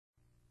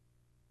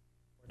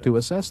To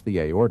assess the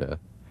aorta,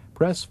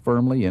 press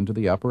firmly into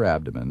the upper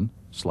abdomen,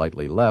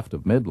 slightly left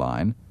of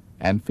midline,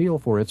 and feel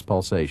for its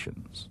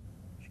pulsations.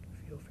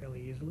 Feel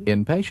fairly easily.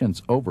 In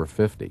patients over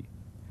 50,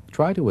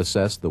 try to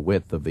assess the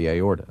width of the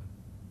aorta.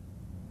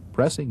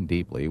 Pressing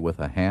deeply with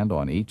a hand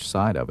on each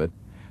side of it,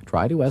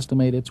 try to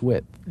estimate its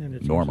width,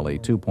 normally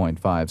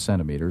 2.5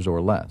 centimeters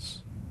or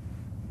less.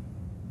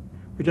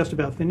 We're just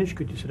about finished.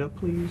 Could you sit up,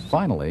 please?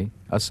 Finally,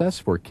 assess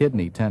for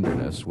kidney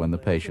tenderness when the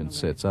patient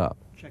sits up.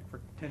 Check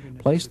for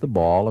tenderness. Place the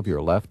ball of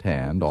your left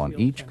hand on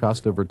each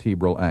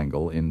costovertebral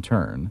angle in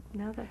turn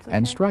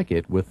and strike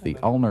it with the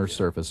ulnar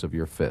surface of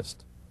your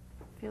fist.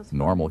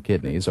 Normal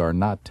kidneys are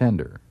not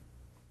tender.